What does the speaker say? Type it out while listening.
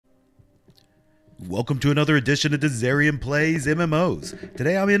Welcome to another edition of Dizzarian Plays MMOs.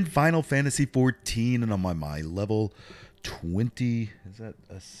 Today I'm in Final Fantasy XIV and I'm on my level 20. Is that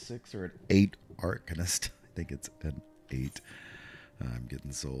a 6 or an 8 Arcanist? I think it's an 8. I'm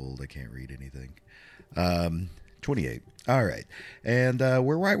getting so old I can't read anything. 28. All right. And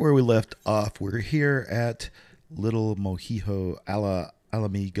we're right where we left off. We're here at Little Mojijo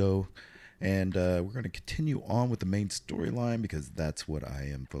Alamigo. And we're going to continue on with the main storyline because that's what I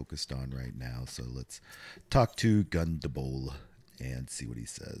am focused on right now. So let's talk to Gundabol and see what he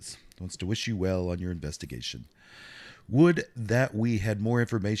says. He wants to wish you well on your investigation. Would that we had more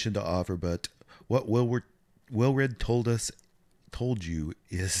information to offer, but what Wellred told you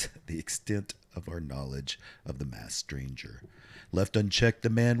is the extent of our knowledge of the masked stranger. Left unchecked, the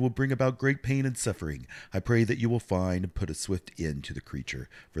man will bring about great pain and suffering. I pray that you will find and put a swift end to the creature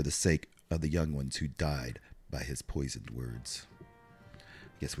for the sake of the young ones who died by his poisoned words. I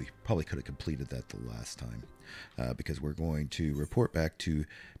guess we probably could have completed that the last time because we're going to report back to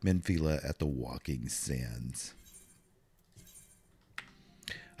Menphila at the Walking Sands.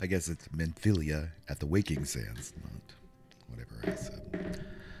 I guess it's Menphilia at the Waking Sands, not whatever I said.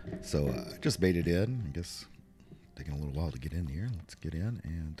 So I just made it in. I guess taking a little while to get in here. Let's get in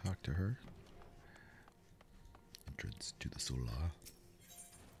and talk to her. Entrance to the Solar.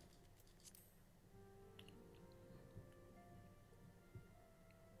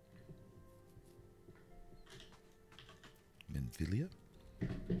 Menphilia.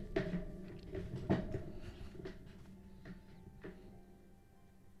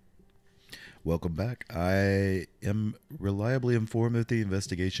 Welcome back. I am reliably informed that the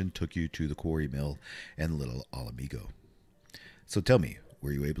investigation took you to the quarry mill and Little Alamigo. So tell me,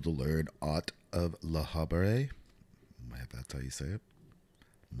 were you able to learn aught of La Habare? If that's how you say it.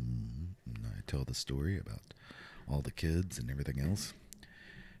 I tell the story about all the kids and everything else.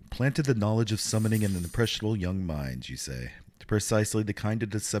 Planted the knowledge of summoning in impressionable young minds, you say. Precisely the kind of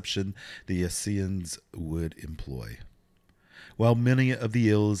deception the Eorzea would employ. While many of the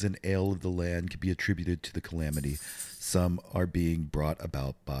ills and ail of the land can be attributed to the calamity, some are being brought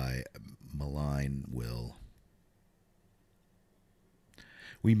about by malign will.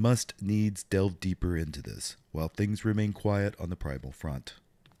 We must needs delve deeper into this, while things remain quiet on the primal front.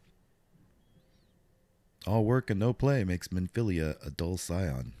 All work and no play makes Menphilia a dull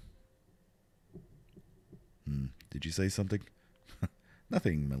scion. Did you say something?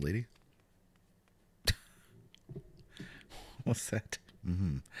 Nothing, my lady. What's that?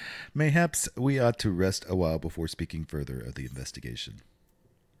 Mayhaps we ought to rest a while before speaking further of the investigation.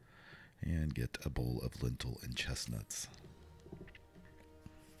 And get a bowl of lentil and chestnuts.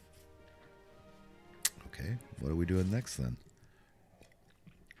 Okay, what are we doing next then?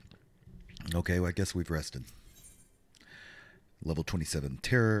 Okay, well, I guess we've rested. Level 27,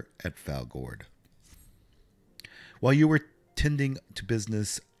 Terror at Fallgourd. While you were tending to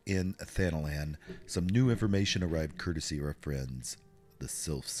business in Thanalan, some new information arrived courtesy of our friends, the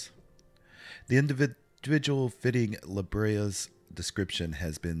Sylphs. The individual fitting Labrea's description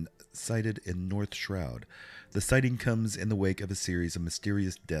has been sighted in North Shroud. The sighting comes in the wake of a series of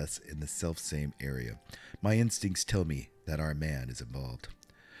mysterious deaths in the self-same area. My instincts tell me that our man is involved.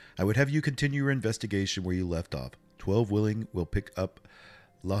 I would have you continue your investigation where you left off. 12 willing will pick up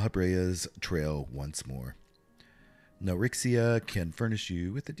La Habrea's trail once more. Eorzea can furnish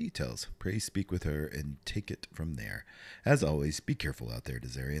you with the details. Pray speak with her and take it from there. As always, be careful out there,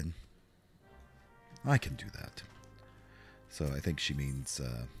 Dizzarian. I can do that. So I think she means,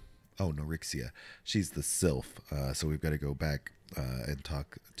 Eorzea. She's the sylph, so we've got to go back and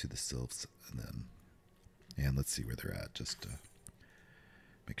talk to the sylphs. And let's see where they're at, just to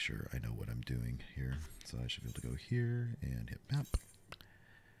make sure I know what I'm doing here. So I should be able to go here and hit map.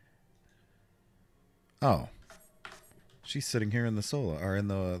 Oh. She's sitting here in the Sola, or in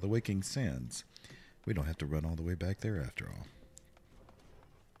the Waking Sands. We don't have to run all the way back there after all.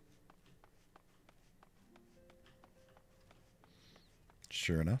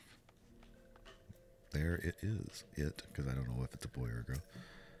 Sure enough. There it is. Because I don't know if it's a boy or a girl.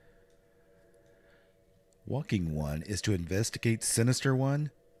 Walking One is to investigate Sinister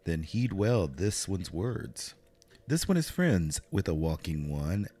One? Then heed well this one's words. This one is friends with a Walking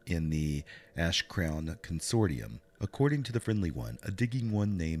One in the Ash Crown Consortium. According to the Friendly One, a digging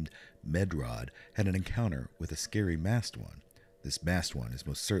one named Medrod had an encounter with a scary masked one. This masked one is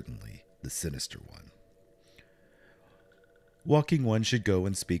most certainly the Sinister One. Walking One should go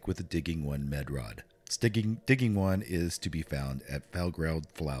and speak with the digging one Medrod. Digging One is to be found at Fallgourd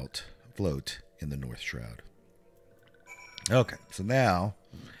Float in the North Shroud. Okay, so now,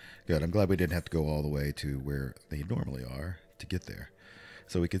 good, I'm glad we didn't have to go all the way to where they normally are to get there.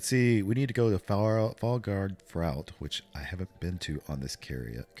 So we can see we need to go to Fallgourd Frout, which I haven't been to on this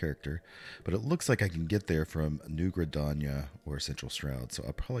character, but it looks like I can get there from New Gridania or Central Shroud. So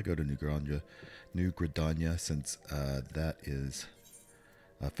I'll probably go to New Gridania since that is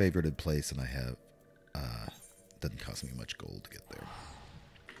a favorited place, and I have doesn't cost me much gold to get there.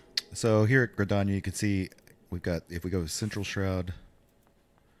 So here at Gridania, you can see we've got, if we go to Central Shroud,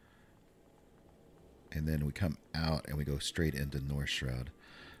 and then we come out and we go straight into North Shroud.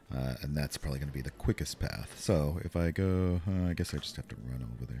 And that's probably going to be the quickest path. So if I go, I guess I just have to run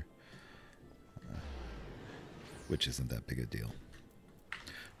over there. Which isn't that big a deal.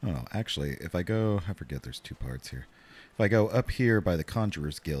 Oh, actually, if I go, I forget there's two parts here. If I go up here by the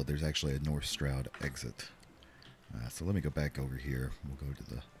Conjurer's Guild, there's actually a North Shroud exit. So let me go back over here. We'll go to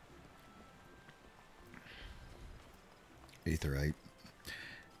the Aetheryte.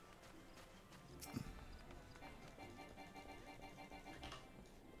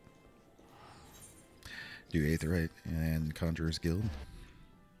 Do Aetheryte and Conjurer's Guild.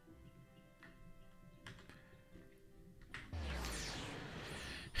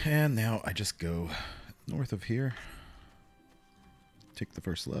 And now I just go north of here. Take the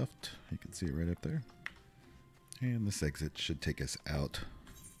first left. You can see it right up there. And this exit should take us out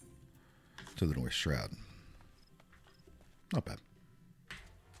to the North Shroud. Not bad.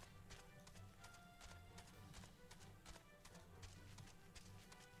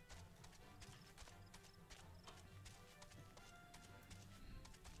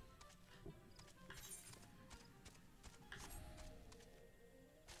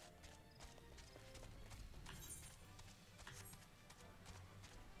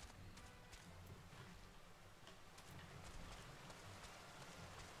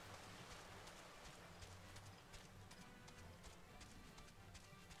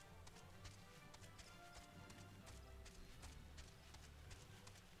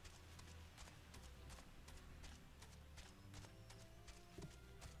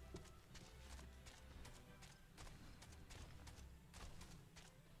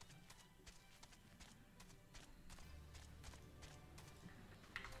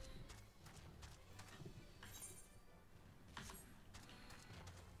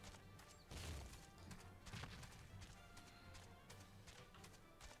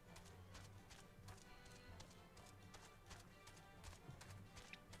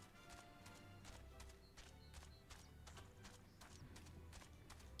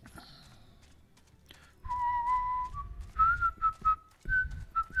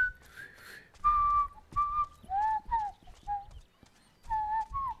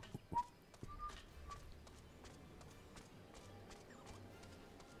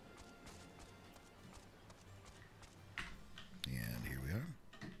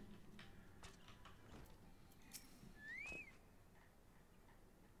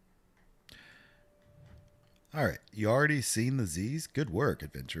 All right, you already seen the Z's? Good work,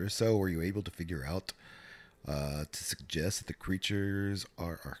 adventurer. So were you able to figure out to suggest that the creatures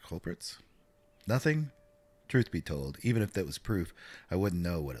are our culprits? Nothing? Truth be told, even if that was proof, I wouldn't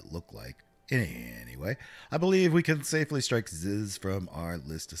know what it looked like. Anyway, I believe we can safely strike Ziz from our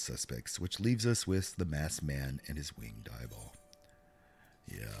list of suspects, which leaves us with the masked man and his winged eyeball.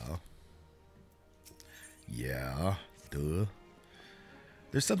 Yeah, duh.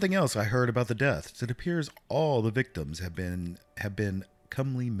 There's something else I heard about the deaths. It appears all the victims have been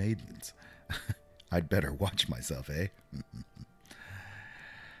comely maidens. I'd better watch myself, eh?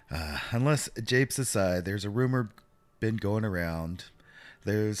 Unless japes aside, there's a rumor been going around.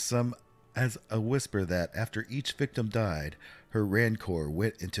 There's some as a whisper that after each victim died, her Rancor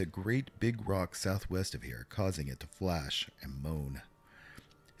went into a great big rock southwest of here, causing it to flash and moan.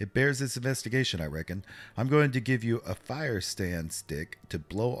 It bears this investigation, I reckon. I'm going to give you a fire stand stick to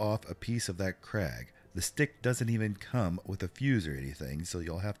blow off a piece of that crag. The stick doesn't even come with a fuse or anything, so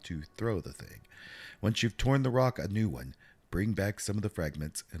you'll have to throw the thing. Once you've torn the rock a new one, bring back some of the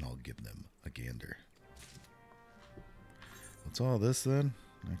fragments and I'll give them a gander. What's all this then?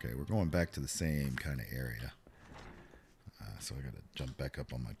 Okay, we're going back to the same kind of area. So I gotta jump back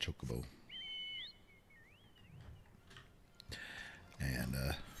up on my chocobo. And,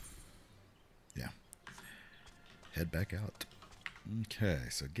 yeah. Head back out. Okay,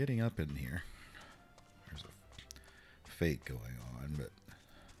 so getting up in here. There's a fate going on, but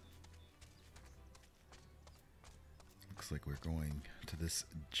looks like we're going to this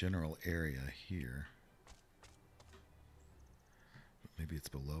general area here. But maybe it's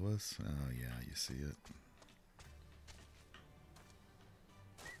below us? Oh, yeah, you see it.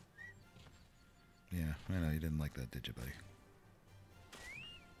 Yeah, I know, you didn't like that, did you, buddy?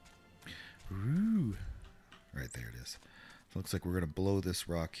 Ooh. Right there it is. Looks like we're going to blow this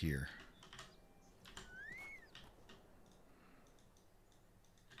rock here.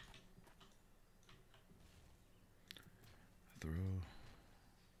 Throw.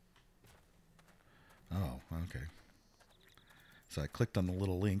 Oh, okay. So I clicked on the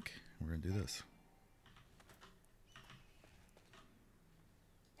little link. We're going to do this.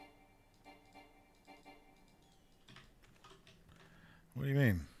 What do you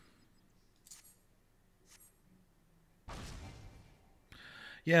mean?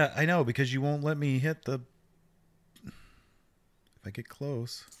 Yeah, I know, because you won't let me hit the... If I get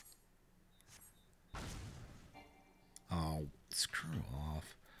close... Oh, screw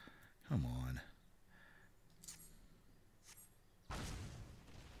off. Come on.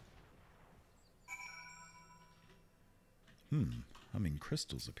 I mean,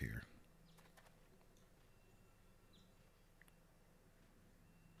 crystals appear.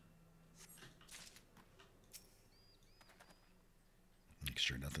 Make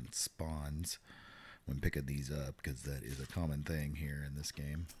sure nothing spawns when picking these up, because that is a common thing here in this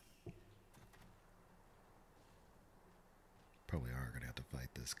game. Probably are going to have to fight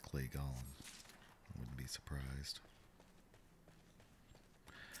this clay golem. I wouldn't be surprised.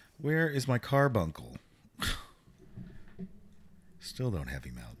 Where is my carbuncle? Still don't have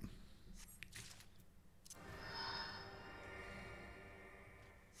him out.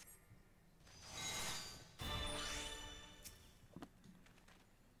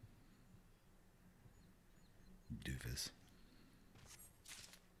 Doofus.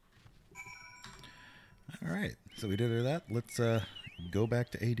 Alright, so we did that. Let's go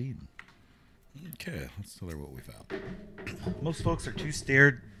back to 18. Okay, let's tell her what we found. Most folks are too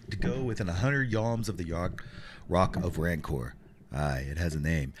scared to go within 100 yalms of the rock of Rancor. Aye, it has a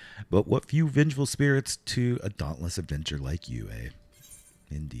name. But what few vengeful spirits to a dauntless adventure like you, eh?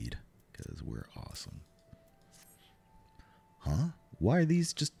 Indeed, because we're awesome. Huh? Why are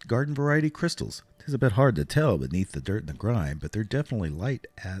these just garden variety crystals? Tis a bit hard to tell beneath the dirt and the grime, but they're definitely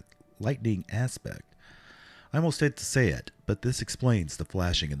lightning aspect. I almost hate to say it, but this explains the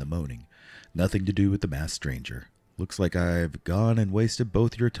flashing and the moaning. Nothing to do with the masked stranger. Looks like I've gone and wasted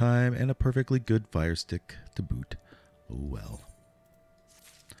both your time and a perfectly good fire stick to boot. Oh well.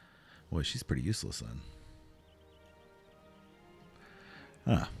 Boy, she's pretty useless then.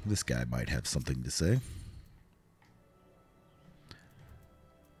 Ah, this guy might have something to say.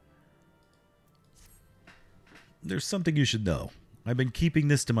 There's something you should know. I've been keeping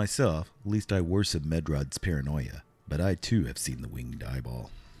this to myself, at least I worsen Medrod's paranoia, but I too have seen the winged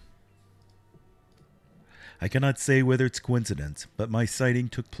eyeball. I cannot say whether it's coincidence, but my sighting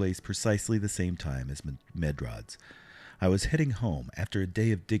took place precisely the same time as Medrod's. I was heading home after a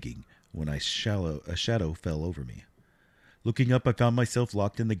day of digging when a shadow fell over me. Looking up, I found myself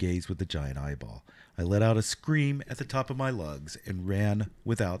locked in the gaze with the giant eyeball. I let out a scream at the top of my lungs and ran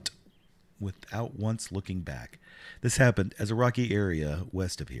without once looking back. This happened as a rocky area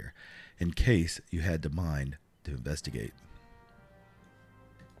west of here, in case you had to mind to investigate.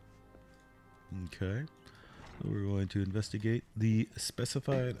 Okay, so we're going to investigate the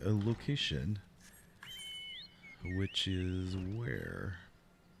specified location, which is where?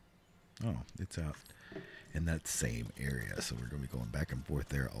 Oh, it's out in that same area, so we're going to be going back and forth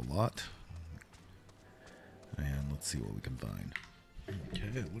there a lot. And let's see what we can find.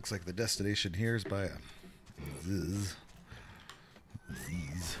 Okay, it looks like the destination here is by a Z's.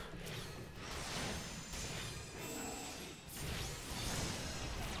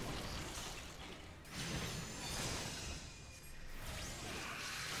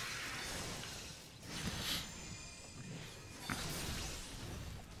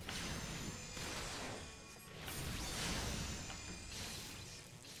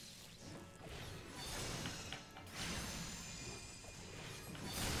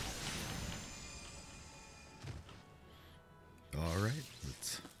 Alright,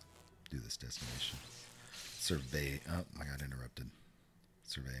 let's do this destination. Survey. Oh, I got interrupted.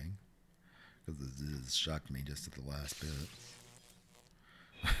 Surveying. Because this shocked me just at the last bit.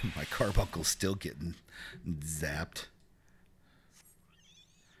 My carbuncle's still getting zapped.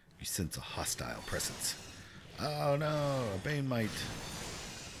 You sense a hostile presence. Oh no, a Bane Mite.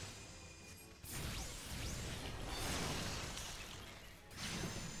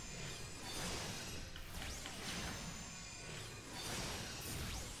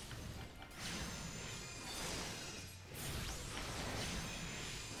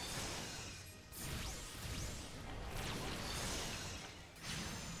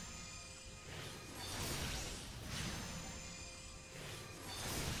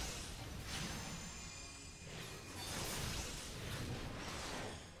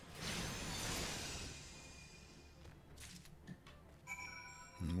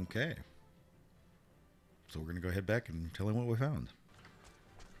 Okay. So we're going to go head back and tell him what we found.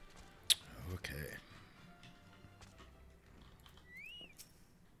 Okay.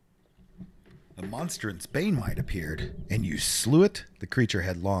 A monstrous Banemite appeared, and you slew it? The creature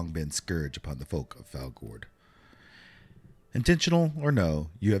had long been scourge upon the folk of Fallgourd. Intentional or no,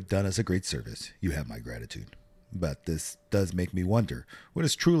 you have done us a great service. You have my gratitude. But this does make me wonder, what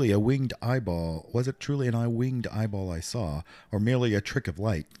is truly a winged eyeball? Was it truly an winged eyeball I saw, or merely a trick of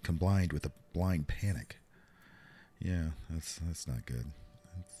light combined with a blind panic? Yeah, that's not good.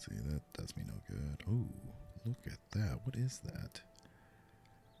 Let's see, that does me no good. Oh, look at that. What is that?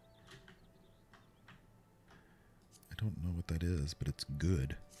 I don't know what that is, but it's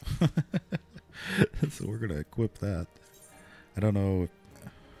good. So we're going to equip that. I don't know if...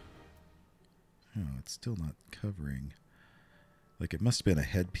 Oh, it's still not covering. Like, it must have been a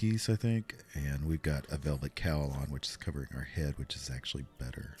headpiece, I think. And we've got a velvet cowl on, which is covering our head, which is actually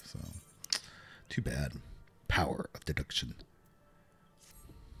better. So, too bad. Power of deduction.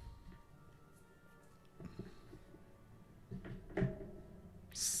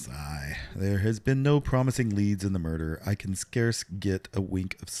 Sigh. There has been no promising leads in the murder. I can scarce get a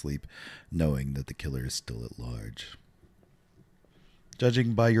wink of sleep, knowing that the killer is still at large.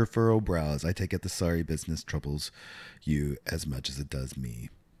 Judging by your furrowed brows, I take it the sorry business troubles you as much as it does me.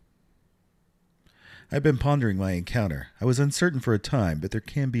 I've been pondering my encounter. I was uncertain for a time, but there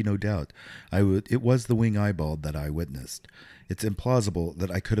can be no doubt. It was the wing eyeball that I witnessed. It's implausible that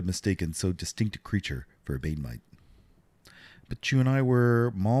I could have mistaken so distinct a creature for a Banemite. But you and I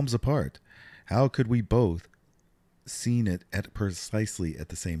were malms apart. How could we both seen it at precisely at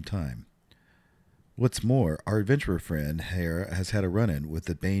the same time? What's more, our adventurer friend here has had a run-in with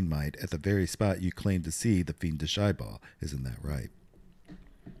the Banemite at the very spot you claim to see the fiendish eyeball. Isn't that right?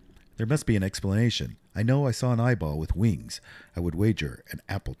 There must be an explanation. I know I saw an eyeball with wings. I would wager an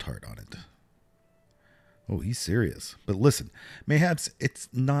apple tart on it. Oh, he's serious. But listen, mayhaps it's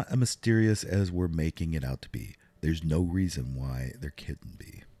not as mysterious as we're making it out to be. There's no reason why there couldn't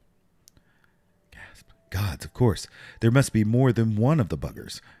be. Gasp. Gods, of course. There must be more than one of the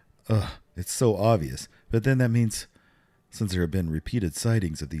buggers. Ugh, it's so obvious. But then that means, since there have been repeated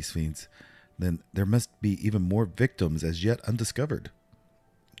sightings of these fiends, then there must be even more victims as yet undiscovered.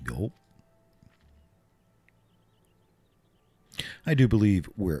 Gulp. I do believe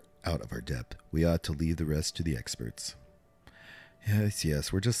we're out of our depth. We ought to leave the rest to the experts.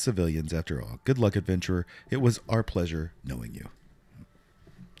 Yes, we're just civilians after all. Good luck, adventurer. It was our pleasure knowing you.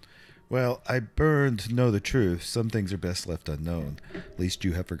 Well, I burn to know the truth. Some things are best left unknown. Least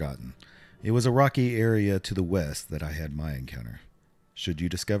you have forgotten. It was a rocky area to the west that I had my encounter. Should you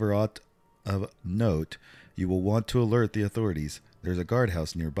discover aught of note, you will want to alert the authorities. There's a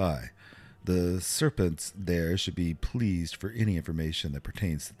guardhouse nearby. The serpents there should be pleased for any information that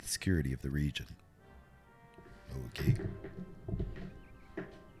pertains to the security of the region. Okay.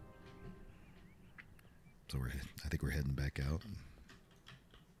 So I think we're heading back out.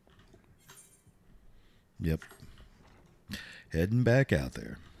 Yep. Heading back out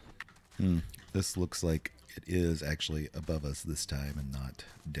there. This looks like it is actually above us this time and not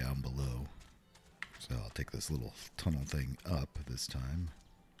down below. So I'll take this little tunnel thing up this time.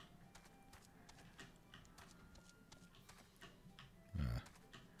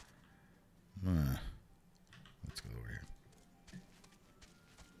 Let's go over here.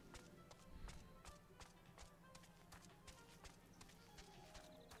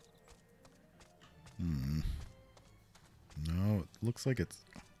 No, it looks like it's...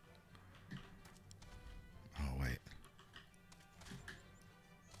 Oh, wait.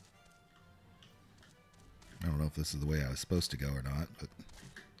 I don't know if this is the way I was supposed to go or not, but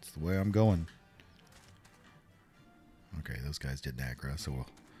it's the way I'm going. Okay, those guys didn't aggro, so we'll...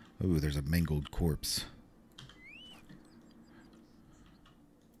 Ooh, there's a mangled corpse.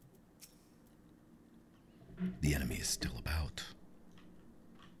 The enemy is still about.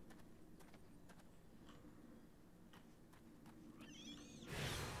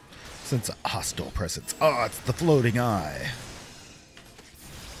 Sense a hostile presence. Oh, it's the floating eye.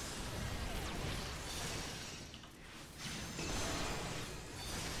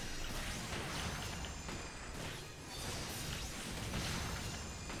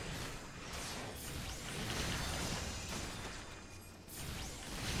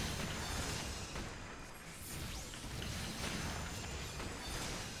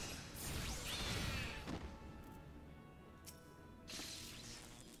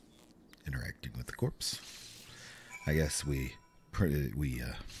 Interacting with the corpse. I guess we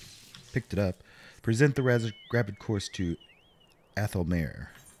picked it up. Present the rapid course to Athelmere.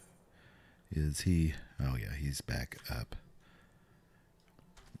 Is he? Oh yeah, he's back up.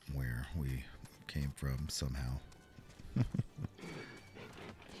 we came from somehow.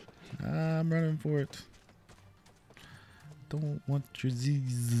 I'm running for it. Don't want your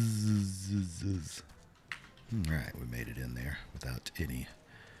zzzz. Alright, we made it in there without any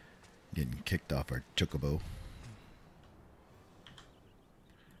getting kicked off our chocobo.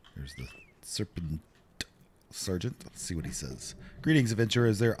 There's the serpent sergeant. Let's see what he says. Greetings, adventurer.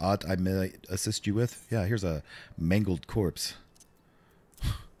 Is there aught I may assist you with? Yeah, here's a mangled corpse.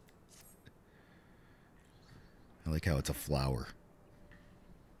 I like how it's a flower.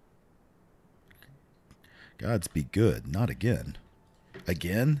 Gods be good. Not again.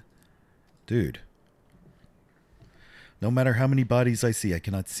 Again? Dude. No matter how many bodies I see, I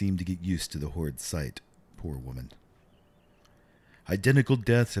cannot seem to get used to the horrid sight. Poor woman. Identical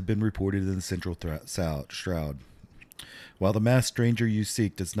deaths have been reported in the central shroud. While the masked stranger you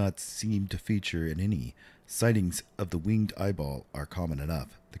seek does not seem to feature in any, sightings of the winged eyeball are common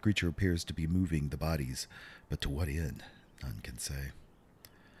enough. The creature appears to be moving the bodies, but to what end? None can say.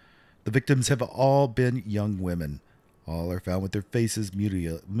 The victims have all been young women. All are found with their faces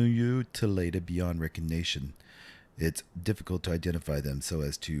mutilated beyond recognition. It's difficult to identify them so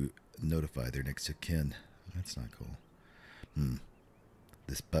as to notify their next of kin. That's not cool.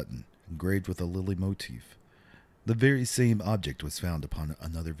 This button, engraved with a lily motif. The very same object was found upon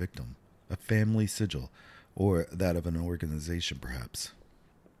another victim. A family sigil, or that of an organization, perhaps.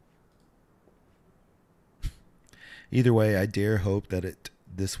 Either way, I dare hope that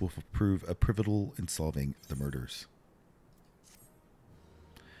this will prove a pivotal in solving the murders.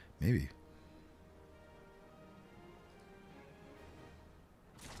 Maybe.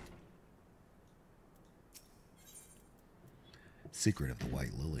 Secret of the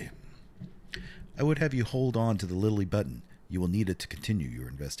White Lily. I would have you hold on to the lily button. You will need it to continue your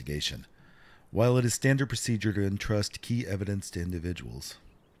investigation. While it is standard procedure to entrust key evidence to individuals,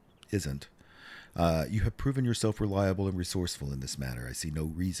 you have proven yourself reliable and resourceful in this matter. I see no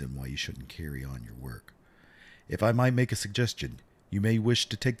reason why you shouldn't carry on your work. If I might make a suggestion, you may wish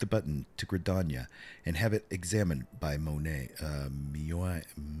to take the button to Gridania and have it examined by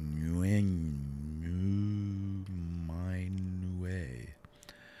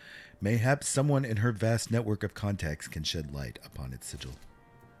Mayhaps someone in her vast network of contacts can shed light upon its sigil.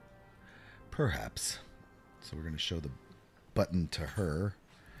 Perhaps. So we're going to show the button to her,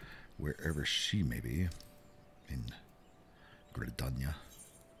 wherever she may be, in Gridania.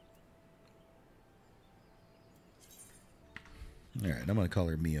 Alright, I'm going to call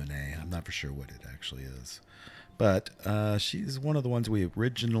her Mione. I'm not for sure what it actually is. But she's one of the ones we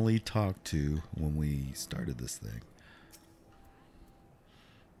originally talked to when we started this thing.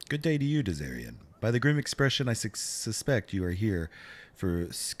 Good day to you, Dizzarian. By the grim expression, I suspect you are here for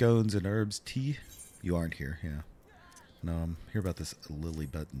scones and herbs tea. You aren't here, yeah. No, I'm here about this lily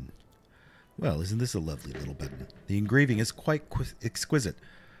button. Well, isn't this a lovely little button? The engraving is quite exquisite.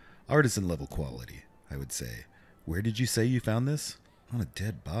 Artisan level quality, I would say. Where did you say you found this? On a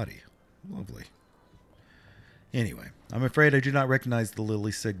dead body. Lovely. Anyway, I'm afraid I do not recognize the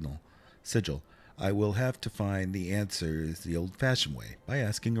lily sigil. I will have to find the answers the old-fashioned way, by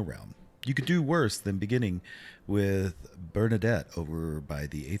asking around. You could do worse than beginning with Bernadette over by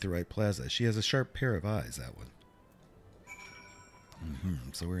the Aetherite Plaza. She has a sharp pair of eyes, that one.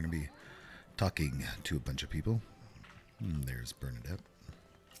 So we're going to be talking to a bunch of people. There's Bernadette.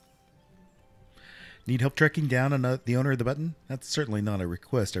 Need help tracking down the owner of the button? That's certainly not a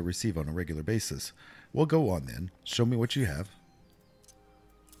request I receive on a regular basis. Well, go on then. Show me what you have.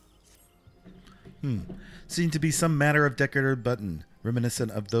 Seemed to be some matter of decorated button, reminiscent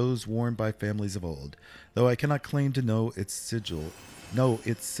of those worn by families of old, though I cannot claim to know its sigil.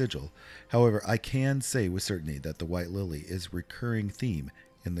 However, I can say with certainty that the White Lily is a recurring theme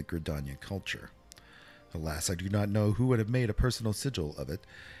in the Gridania culture. Alas, I do not know who would have made a personal sigil of it.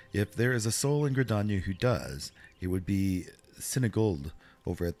 If there is a soul in Gridania who does, it would be Sinigold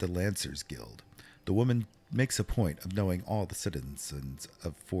over at the Lancers Guild. The woman makes a point of knowing all the citizens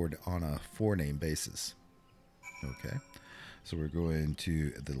of Ford on a forename basis. Okay, so we're going to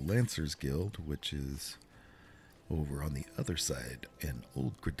the Lancers Guild, which is over on the other side in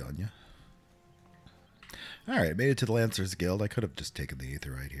Old Gridania. Alright, made it to the Lancers Guild. I could have just taken the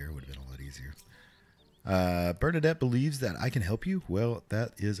Aetherite here. It would have been a lot easier. Bernadette believes that I can help you? Well,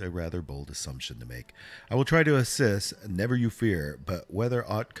 that is a rather bold assumption to make. I will try to assist, never you fear, but whether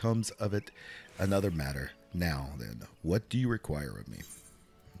aught comes of it, another matter. Now, then, what do you require of me?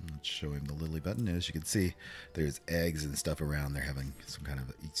 Let's show him the lily button. As you can see, there's eggs and stuff around. They're having some kind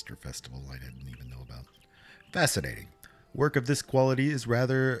of Easter festival I didn't even know about. Fascinating. Work of this quality is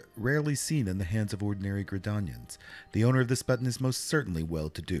rather rarely seen in the hands of ordinary Gridanians. The owner of this button is most certainly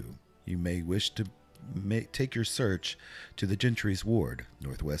well-to-do. You may wish to take your search to the Gentry's ward,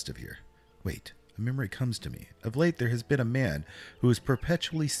 northwest of here. Wait, a memory comes to me. Of late there has been a man who is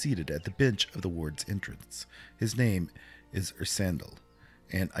perpetually seated at the bench of the ward's entrance. His name is Ursandal,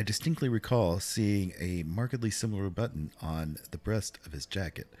 and I distinctly recall seeing a markedly similar button on the breast of his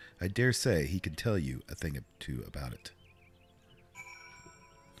jacket. I dare say he can tell you a thing or two about it.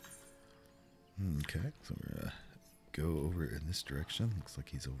 Okay, so we're going to go over in this direction. Looks like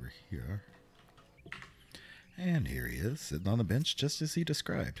he's over here. And here he is, sitting on the bench just as he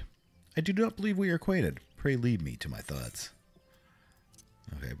described. I do not believe we are acquainted. Pray leave me to my thoughts.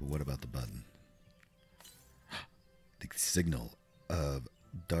 Okay, but what about the button? The signal of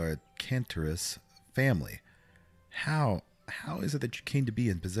Darkantarus family. How is it that you came to be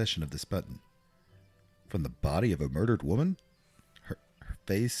in possession of this button? From the body of a murdered woman? Her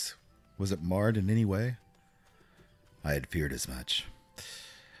face, was it marred in any way? I had feared as much.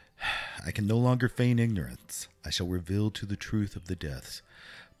 I can no longer feign ignorance. I shall reveal to the truth of the deaths,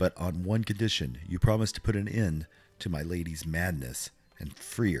 but on one condition: you promise to put an end to my lady's madness and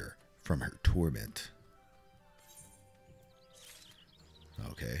free her from her torment.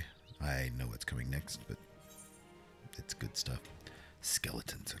 Okay, I know what's coming next, but it's good stuff.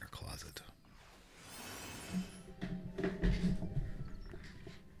 Skeletons in her closet.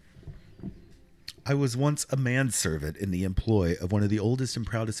 I was once a manservant in the employ of one of the oldest and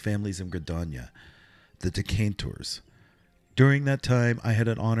proudest families in Gridania, the Decantors. During that time, I had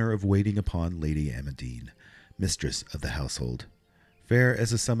an honor of waiting upon Lady Amandine, mistress of the household. Fair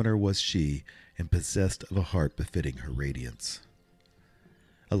as a summoner was she, and possessed of a heart befitting her radiance.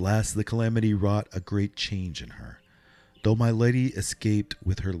 Alas, the calamity wrought a great change in her. Though my lady escaped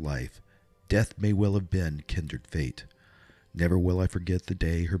with her life, death may well have been kindred fate. Never will I forget the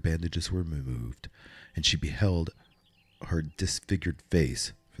day her bandages were removed, and she beheld her disfigured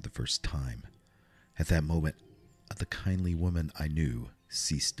face for the first time. At that moment, the kindly woman I knew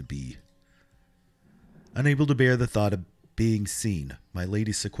ceased to be. Unable to bear the thought of being seen, my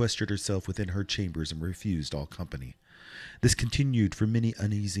lady sequestered herself within her chambers and refused all company. This continued for many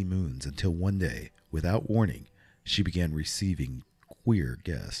uneasy moons, until one day, without warning, she began receiving queer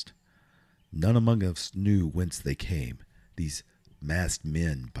guests. None among us knew whence they came. These masked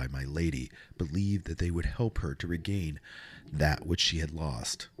men by my lady believed that they would help her to regain that which she had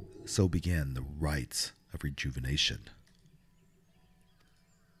lost. So began the rites of rejuvenation.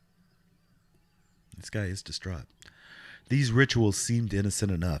 This guy is distraught. These rituals seemed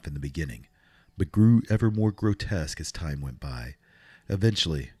innocent enough in the beginning, but grew ever more grotesque as time went by.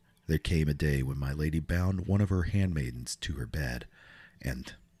 Eventually, there came a day when my lady bound one of her handmaidens to her bed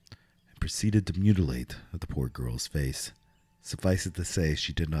and proceeded to mutilate the poor girl's face. Suffice it to say,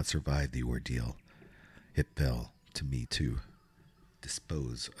 she did not survive the ordeal. It fell to me to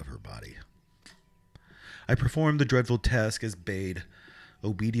dispose of her body. I performed the dreadful task as bade,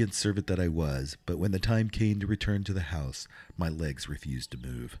 obedient servant that I was, but when the time came to return to the house, my legs refused to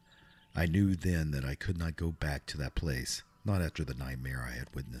move. I knew then that I could not go back to that place, not after the nightmare I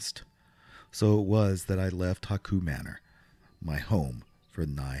had witnessed. So it was that I left Haku Manor, my home, for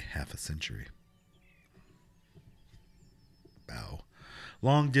nigh half a century. Bow.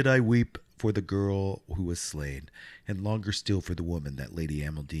 Long did I weep for the girl who was slain, and longer still for the woman that Lady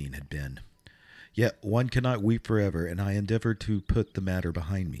Amandine had been. Yet one cannot weep forever, and I endeavored to put the matter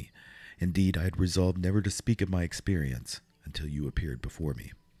behind me. Indeed, I had resolved never to speak of my experience until you appeared before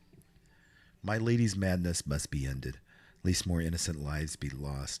me. My lady's madness must be ended, lest more innocent lives be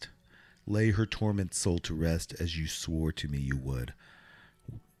lost. Lay her torment soul to rest as you swore to me you would.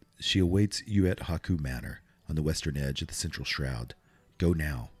 She awaits you at Haku Manor, on the western edge of the central shroud. Go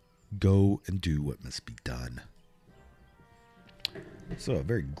now. Go and do what must be done. So, a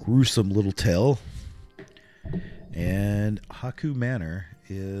very gruesome little tale. And Haku Manor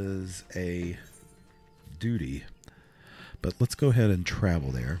is a duty. But let's go ahead and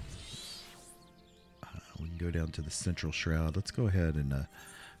travel there. We can go down to the central shroud. Let's go ahead and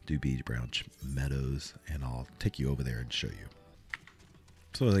do Beach Branch Meadows, and I'll take you over there and show you.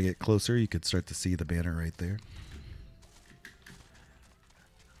 So as I get closer, you can start to see the banner right there.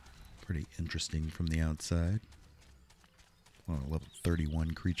 Pretty interesting from the outside. Well, level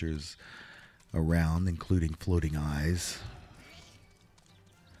 31 creatures around, including floating eyes.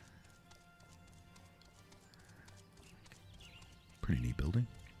 Pretty neat building.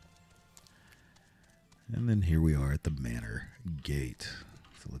 And then here we are at the manor gate.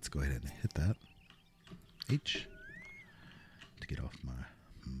 So let's go ahead and hit that. H to get off my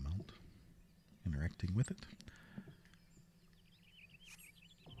mount. Interacting with it.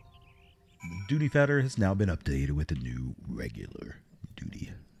 The duty fatter has now been updated with a new regular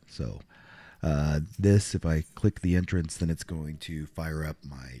duty. So this, if I click the entrance, then it's going to fire up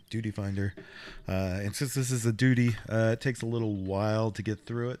my duty finder. And since this is a duty, it takes a little while to get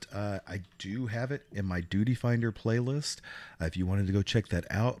through it. I do have it in my duty finder playlist if you wanted to go check that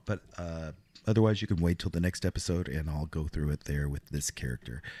out. But otherwise, you can wait till the next episode, and I'll go through it there with this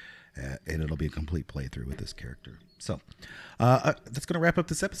character. And it'll be a complete playthrough with this character. So that's going to wrap up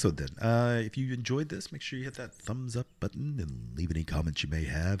this episode then. If you enjoyed this, make sure you hit that thumbs up button and leave any comments you may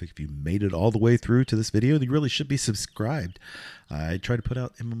have. If you made it all the way through to this video, then you really should be subscribed. I try to put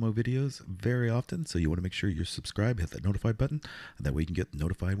out MMO videos very often, so you want to make sure you're subscribed, hit that notified button, and that way you can get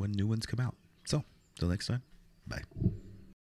notified when new ones come out. So, until next time, bye.